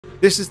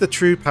This is the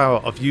true power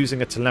of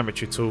using a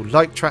telemetry tool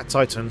like Track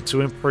Titan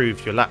to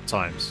improve your lap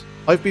times.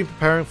 I've been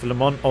preparing for Le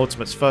Mans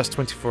Ultimate's first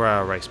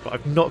 24-hour race, but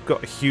I've not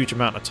got a huge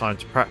amount of time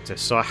to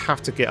practice, so I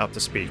have to get up to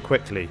speed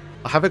quickly.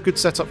 I have a good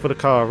setup for the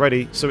car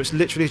already, so it's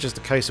literally just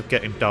a case of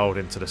getting dialed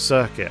into the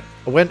circuit.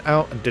 I went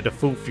out and did a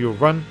full fuel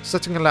run,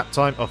 setting a lap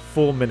time of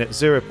 4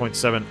 minutes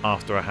 0.7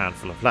 after a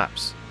handful of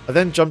laps. I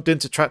then jumped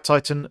into Track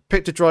Titan,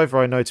 picked a driver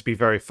I know to be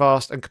very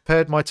fast and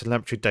compared my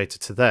telemetry data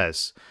to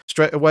theirs.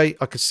 Straight away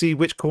I could see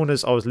which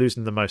corners I was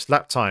losing the most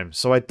lap time,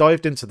 so I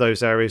dived into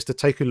those areas to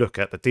take a look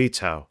at the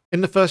detail. In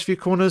the first few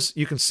corners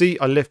you can see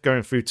I lift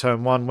going through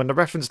turn 1 when the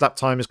reference lap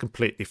time is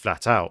completely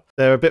flat out.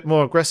 They're a bit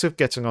more aggressive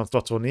getting on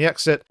throttle on the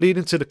exit,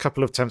 leading to the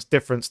couple of tenths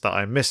difference that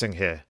I'm missing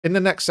here. In the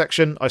next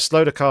section I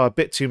slow the car a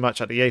bit too much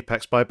at the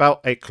apex by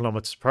about 8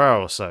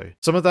 km/h or so.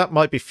 Some of that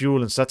might be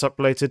fuel and setup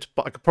related,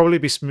 but I could probably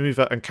be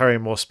smoother and carry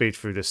more speed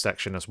through this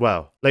section as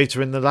well.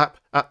 Later in the lap,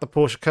 at the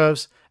Porsche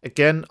curves,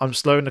 again I'm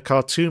slowing the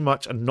car too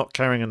much and not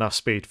carrying enough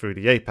speed through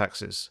the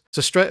apexes.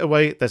 So straight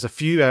away there's a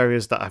few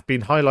areas that have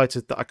been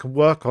highlighted that I can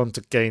work on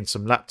to gain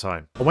some lap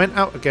time. I went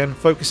out again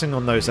focusing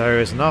on those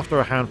areas, and after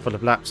a handful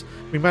of laps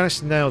we managed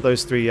to nail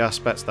those 3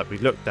 aspects that we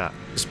looked at.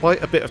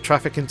 Despite a bit of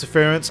traffic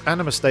interference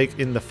and a mistake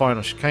in the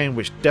final chicane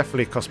which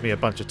definitely cost me a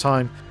bunch of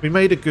time, we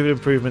made a good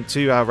improvement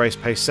to our race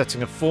pace,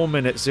 setting a 4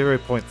 minutes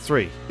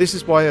 0.3. This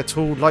is why a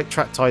tool like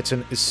Track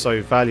Titan is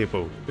so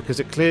valuable, because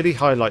it clearly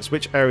highlights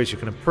which areas you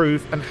can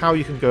improve and how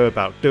you can go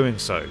about doing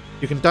so.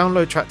 You can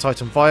download Track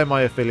Titan via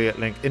my affiliate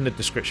link in the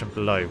description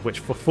below, which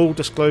for full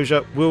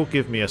disclosure will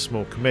give me a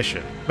small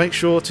commission. Make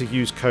sure to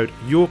use code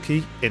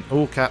YORKEY in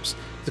all caps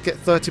to get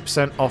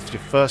 30% off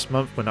your first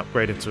month when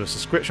upgrading to a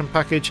subscription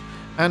package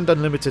and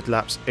unlimited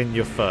laps in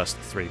your first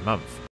 3 months.